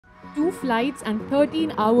2 flights and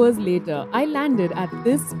 13 hours later, I landed at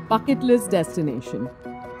this bucket list destination.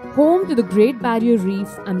 Home to the Great Barrier Reef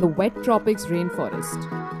and the wet tropics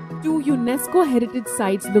rainforest. 2 UNESCO heritage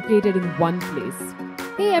sites located in one place.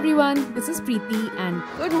 Hey everyone, this is Preeti and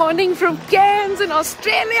good morning from Cairns in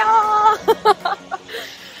Australia!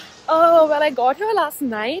 Oh, well, I got here last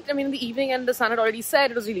night. I mean, in the evening, and the sun had already set.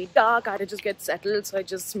 It was really dark. I had to just get settled. So I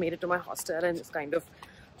just made it to my hostel and just kind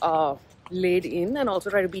of laid in, and also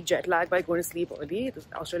try to beat jet lag by going to sleep early.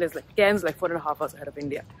 Australia is like Cairns, like 4.5 hours ahead of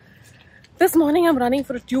India. This morning, I'm running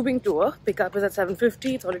for a tubing tour. Pickup is at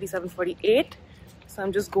 7:50. It's already 7:48. So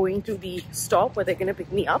I'm just going to the stop where they're going to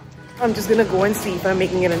pick me up. I'm just going to go and see if I'm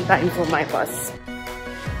making it in time for my bus.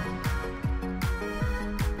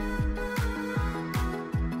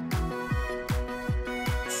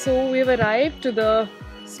 So we've arrived to the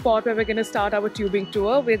spot where we're going to start our tubing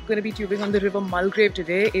tour. We're going to be tubing on the river Mulgrave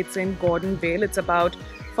today. It's in Gordon Vale. It's about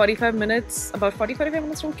 45 minutes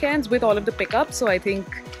from Cairns with all of the pickups. So I think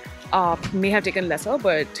may have taken lesser,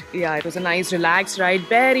 but yeah, it was a nice relaxed ride.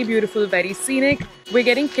 Very beautiful, very scenic. We're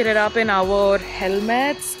getting kitted up in our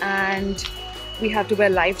helmets and we have to wear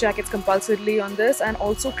life jackets compulsorily on this, and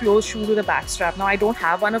also closed shoes with a back strap. Now I don't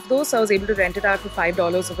have one of those, so I was able to rent it out for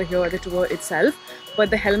 $5 over here at the tour itself. But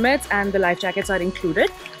the helmets and the life jackets are included.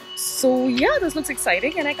 So yeah, this looks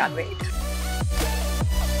exciting and I can't wait.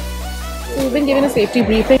 So we've been given a safety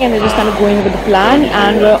briefing and we're just kind of going over the plan,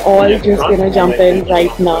 and we're all just gonna jump in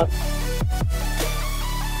right now.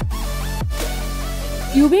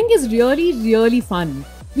 Tubing is really fun.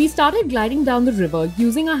 We started gliding down the river,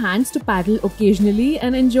 using our hands to paddle occasionally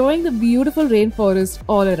and enjoying the beautiful rainforest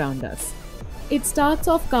all around us. It starts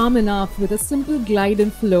off calm enough with a simple glide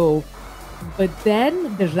and flow, but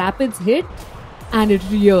then the rapids hit and it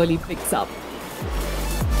really picks up.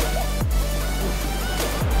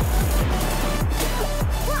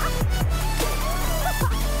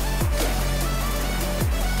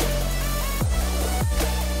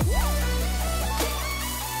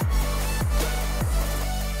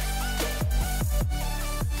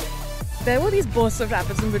 There were these bursts of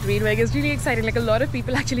rapids in between where it was really exciting. Like a lot of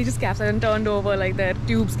people actually just capsized and turned over, like their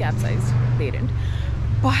tubes capsized. They didn't.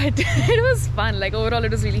 But it was fun. Like overall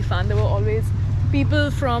it was really fun. There were always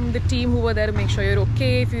people from the team who were there to make sure you're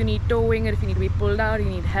okay if you need towing or if you need to be pulled out, you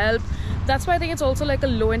need help. That's why I think it's also like a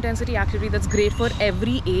low intensity activity that's great for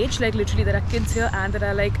every age. Like literally there are kids here and there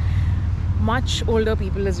are like much older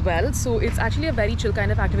people as well. So it's actually a very chill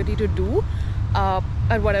kind of activity to do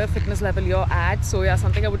at whatever fitness level you're at. So yeah,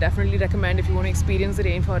 something I would definitely recommend if you want to experience the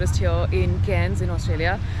rainforest here in Cairns in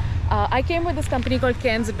Australia. I came with this company called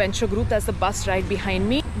Cairns Adventure Group. That's the bus right behind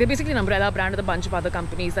me. They're basically an umbrella brand with a bunch of other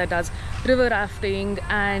companies that does river rafting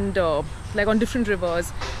and like on different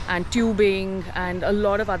rivers, and tubing and a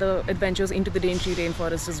lot of other adventures into the Daintree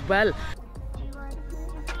rainforest as well.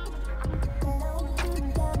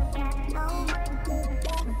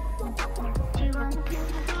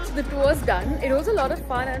 The tour's done. It was a lot of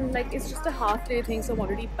fun, and like it's just a half-day thing, so I'm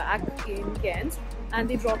already back in Cairns, and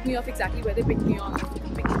they dropped me off exactly where they picked me up,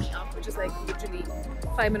 which is like literally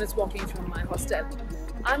 5 minutes walking from my hostel.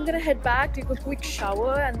 I'm gonna head back, take a quick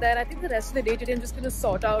shower, and then I think the rest of the day today I'm just gonna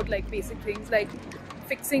sort out like basic things like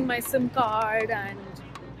fixing my SIM card and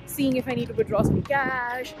seeing if I need to withdraw some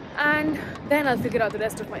cash, and then I'll figure out the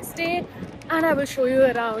rest of my stay and I will show you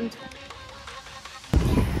around.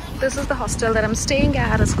 This is the hostel that I'm staying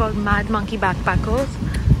at. It's called Mad Monkey Backpackers.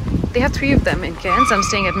 They have 3 of them in Cairns. I'm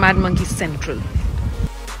staying at Mad Monkey Central.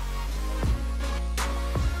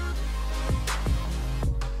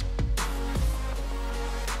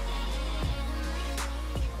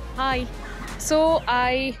 Hi. So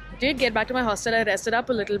I did get back to my hostel. I rested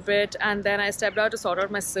up a little bit and then I stepped out to sort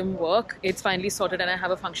out my SIM work. It's finally sorted and I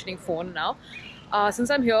have a functioning phone now. Since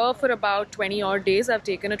I'm here for about 20 odd days, I've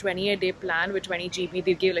taken a 28-day plan with 20 GB.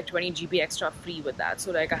 They gave like 20 GB extra free with that.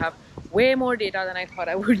 So like I have way more data than I thought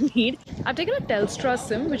I would need. I've taken a Telstra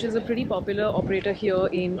SIM, which is a pretty popular operator here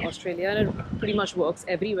in Australia, and it pretty much works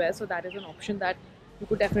everywhere. So that is an option that you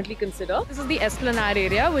could definitely consider. This is the Esplanade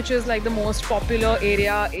area, which is like the most popular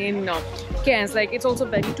area in Cairns. Like it's also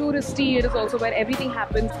very touristy. It is also where everything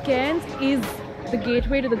happens. Cairns is the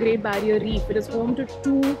gateway to the Great Barrier Reef. It is home to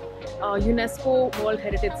 2 UNESCO World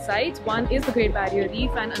Heritage Sites. One is the Great Barrier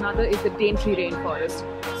Reef and another is the Daintree rainforest.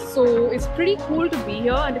 So it's pretty cool to be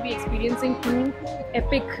here and to be experiencing 2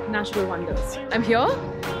 epic natural wonders. I'm here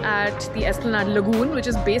at the Esplanade Lagoon, which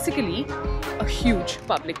is basically a huge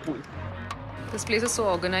public pool. This place is so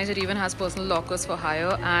organized. It even has personal lockers for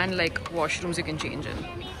hire and like washrooms you can change in.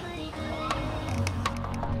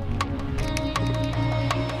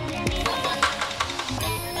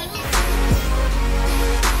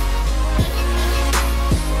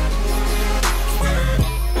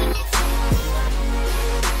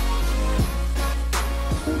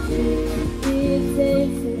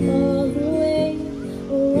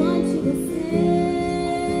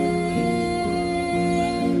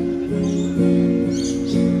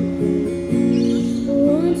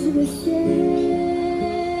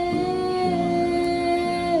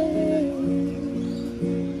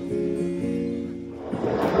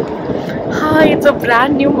 It's a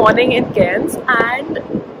brand new morning in Cairns and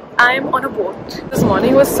I'm on a boat. This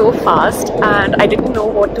morning was so fast and I didn't know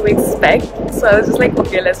what to expect. So I was just like,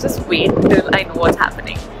 okay, let's just wait till I know what's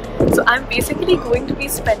happening. So I'm basically going to be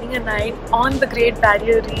spending a night on the Great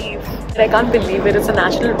Barrier Reef. I can't believe it. It's a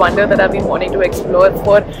national wonder that I've been wanting to explore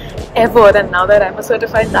forever. And now that I'm a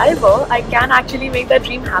certified diver, I can actually make that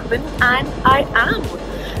dream happen, and I am.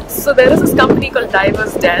 So there is this company called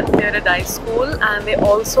Divers Den. They're a dive school and they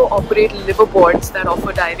also operate liveaboards that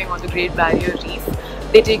offer diving on the Great Barrier Reef.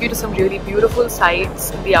 They take you to some really beautiful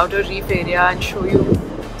sites in the outer reef area and show you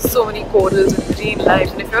so many corals and marine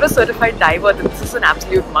life. And if you're a certified diver, then this is an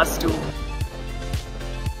absolute must-do.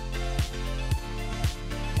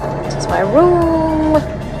 This is my room.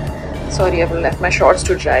 Sorry, I've left my shorts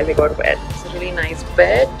to dry. They got wet. It's a really nice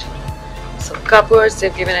bed. Some cupboards.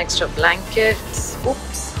 They've given extra blankets.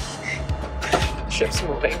 Oops. Ship's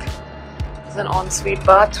moving. There's an ensuite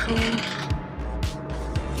bathroom.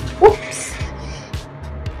 Oops.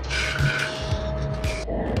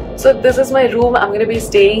 So this is my room. I'm going to be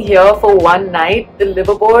staying here for one night. The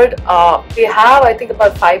liveaboard, they have I think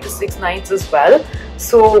about 5 to 6 nights as well.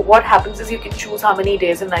 So what happens is you can choose how many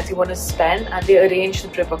days and nights you want to spend and they arrange the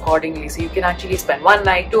trip accordingly. So you can actually spend 1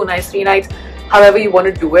 night, 2 nights, 3 nights, however you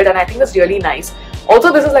want to do it, and I think that's really nice.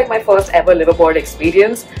 Also, this is like my first ever liveaboard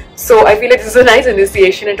experience, so I feel like this is a nice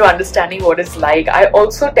initiation into understanding what it's like. I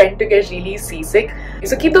also tend to get really seasick,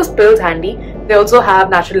 so keep those pills handy. They also have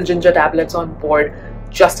natural ginger tablets on board,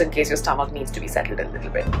 just in case your stomach needs to be settled a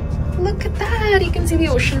little bit. Look at that! You can see the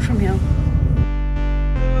ocean from here.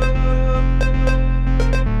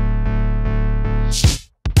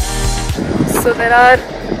 So there are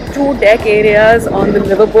 2 deck areas on the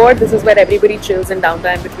liveaboard. This is where everybody chills in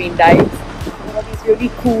downtime between dives. There are these really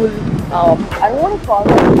cool, I don't want to call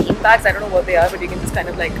them bean bags, I don't know what they are, but you can just kind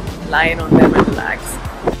of like lie on them and relax.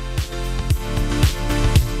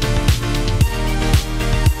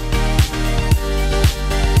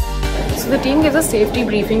 So the team gives a safety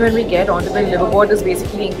briefing when we get onto the liveaboard. This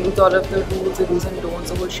basically includes all of the rules, the do's and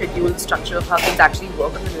don'ts, the whole schedule, the structure of how things actually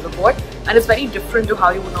work on the liveaboard. And it's very different to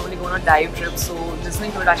how you would normally go on a dive trip. So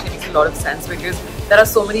listening to it actually makes a lot of sense because there are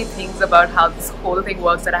so many things about how this whole thing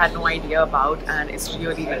works that I had no idea about, and it's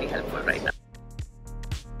really, really helpful right now.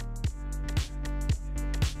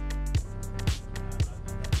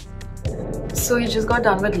 So you just got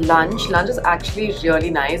done with lunch. Lunch is actually really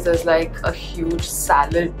nice. There's like a huge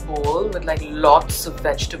salad bowl with like lots of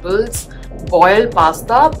vegetables, boiled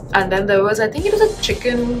pasta, and then there was, I think it was a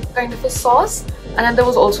chicken kind of a sauce, and then there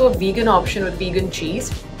was also a vegan option with vegan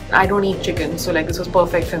cheese. I don't eat chicken, so like this was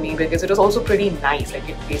perfect for me because it was also pretty nice. Like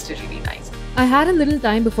it tasted really nice. I had a little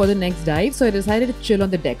time before the next dive, so I decided to chill on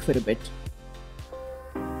the deck for a bit.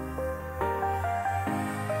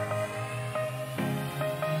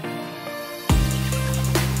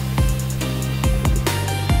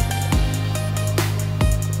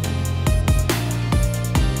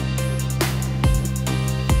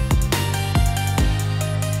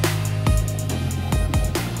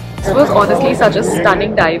 This was honestly such a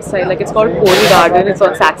stunning dive site. Like it's called Coral Garden. It's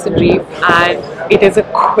on Saxon Reef, and it is a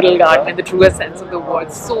coral garden in the truest sense of the word.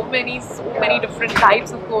 So many different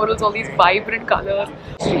types of corals, all these vibrant colors.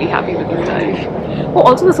 Just really happy with this dive. Oh,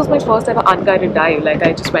 also this was my first ever unguided dive. Like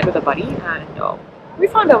I just went with a buddy and we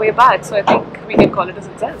found our way back. So I think we can call it a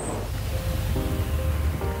success.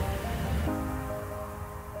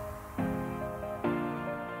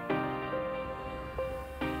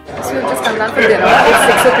 So we've just come down for dinner.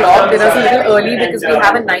 It's 6 o'clock. Dinner's a little early because we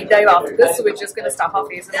have a night dive after this, so we're just going to stuff our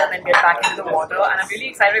faces and then get back into the water. And I'm really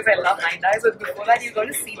excited because I love night dives, but before that you're going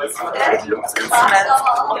to see this. It looks and smells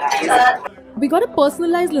amazing. We got a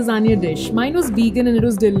personalized lasagna dish. Mine was vegan and it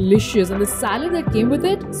was delicious, and the salad that came with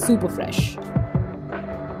it, super fresh.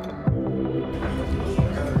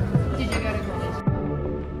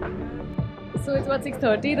 So it's about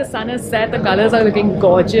 6:30, the sun has set, the colors are looking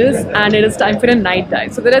gorgeous, and it is time for a night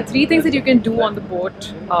dive. So there are 3 things that you can do on the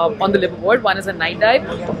boat, on the liveaboard. One is a night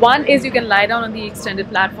dive. One is you can lie down on the extended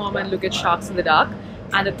platform and look at sharks in the dark.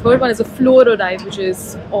 And the third one is a fluoro dive, which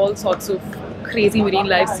is all sorts of crazy marine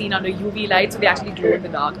life seen under UV light, so they actually glow in the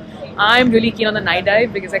dark. I'm really keen on the night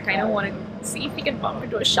dive because I kind of want to see if we can bump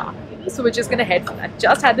into a shark. So we're just going to head for that.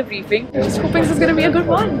 Just had the briefing. Just hoping this is going to be a good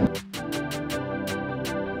one.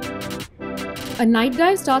 A night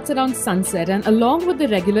dive starts around sunset, and along with the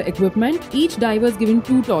regular equipment, each diver is given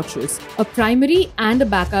 2 torches, a primary and a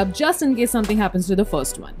backup just in case something happens to the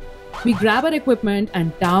first one. We grab our equipment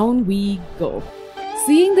and down we go.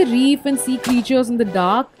 Seeing the reef and sea creatures in the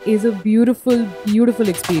dark is a beautiful, beautiful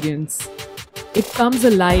experience. It comes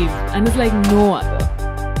alive and is like no other.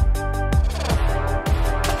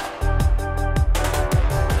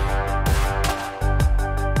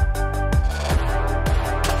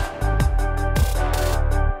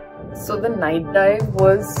 night dive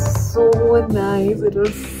was so nice. It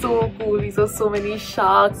was so cool. We saw so many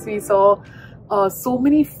sharks. We saw so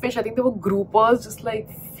many fish. I think there were groupers just like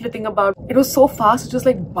flitting about. It was so fast. It just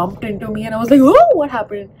like bumped into me and I was like, oh, what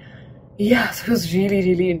happened? Yes, it was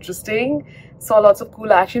really interesting. Saw lots of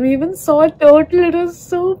cool action. We even saw a turtle. It was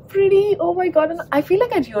so pretty. Oh my god. And I feel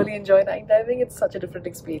like I really enjoy night diving. It's such a different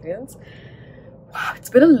experience. Wow, it's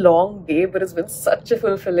been a long day, but it's been such a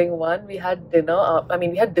fulfilling one. We had dinner,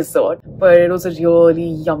 we had dessert, but it was a really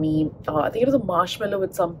yummy, I think it was a marshmallow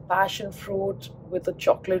with some passion fruit with a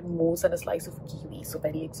chocolate mousse and a slice of kiwi, so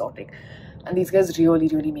very exotic. And these guys really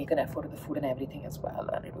make an effort with the food and everything as well,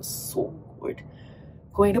 and it was so good.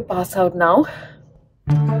 Going to pass out now.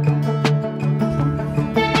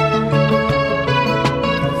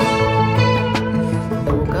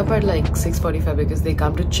 At like 6:45 because they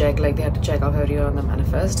come to check, like they had to check out earlier on the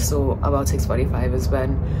manifest. So about 6:45 is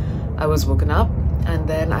when I was woken up, and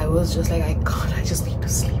then I was just like, I just need to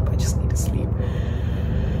sleep.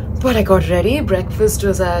 But I got ready. Breakfast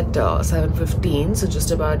was at 7:15, so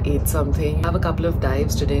just about 8 something. I have a couple of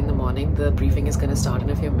dives today in the morning. The briefing is going to start in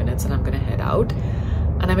a few minutes and I'm going to head out.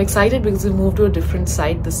 And I'm excited because we moved to a different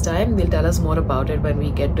site this time. They'll tell us more about it when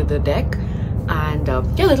we get to the deck. And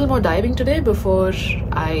yeah, a little more diving today before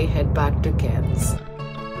I head back to Cairns.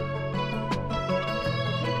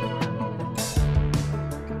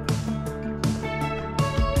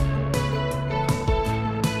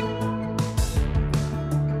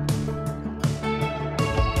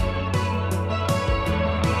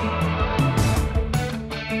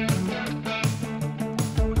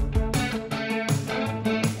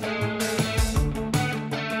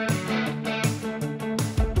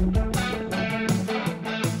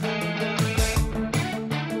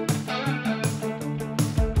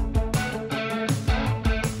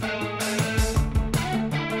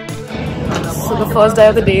 So the first day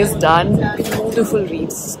of the day is done. Beautiful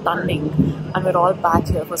reefs, stunning. And we're all back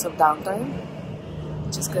here for some downtime.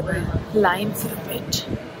 Just gonna line for a bit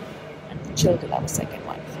and chill till our second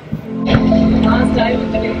one. Last dive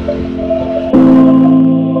of the day.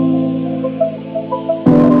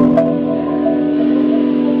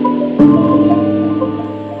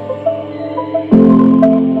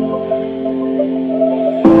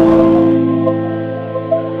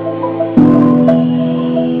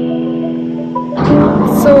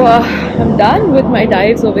 I'm done with my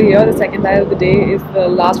dives over here. The second dive of the day is the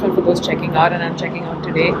last one for those checking out, and I'm checking out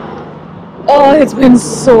today. Oh, it's been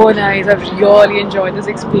so nice. I've really enjoyed this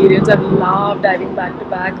experience. I've loved diving back to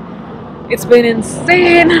back. It's been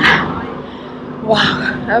insane.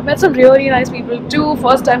 Wow, I've met some really nice people too.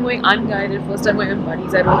 First time going unguided, first time going with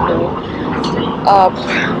buddies, I don't know.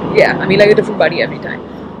 Yeah, I mean like a different buddy every time.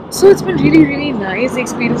 So it's been really nice. The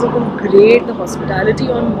experience has been great. The hospitality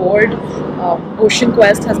on board Ocean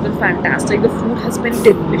Quest has been fantastic. The food has been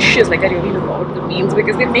delicious. Like I really love the meals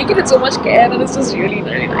because they make it with so much care and it's just really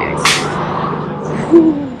nice.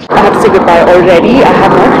 I have to say goodbye already. I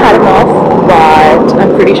have not had enough, but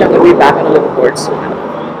I'm pretty sure I'm going to be back on a Liveaboard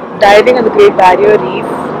soon. Diving on the Great Barrier Reef,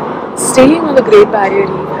 staying on the Great Barrier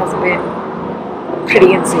Reef has been a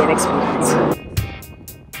pretty insane experience.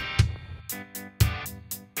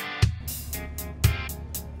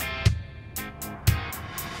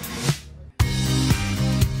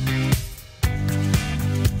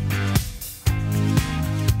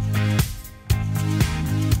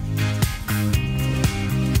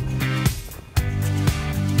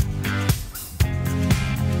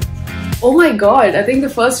 Oh my god, I think the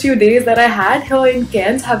first few days that I had here in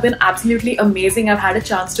Cairns have been absolutely amazing. I've had a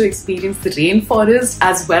chance to experience the rainforest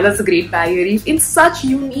as well as the Great Barrier Reef in such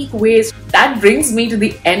unique ways. That brings me to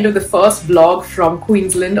the end of the first vlog from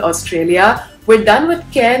Queensland, Australia. We're done with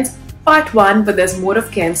Cairns part 1, but there's more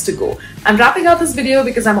of Cairns to go. I'm wrapping up this video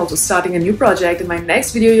because I'm also starting a new project. In my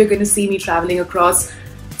next video, you're going to see me traveling across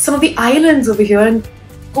some of the islands over here and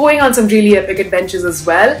going on some really epic adventures as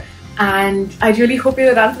well. And I really hope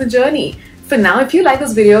you're around for the journey. For now, if you like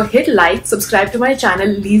this video, hit like, subscribe to my channel,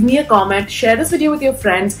 leave me a comment, share this video with your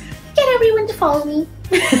friends, get everyone to follow me.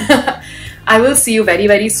 I will see you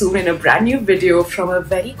very soon in a brand new video from a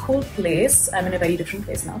very cool place. I'm in a very different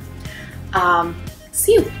place now.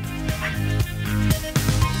 See you. Bye.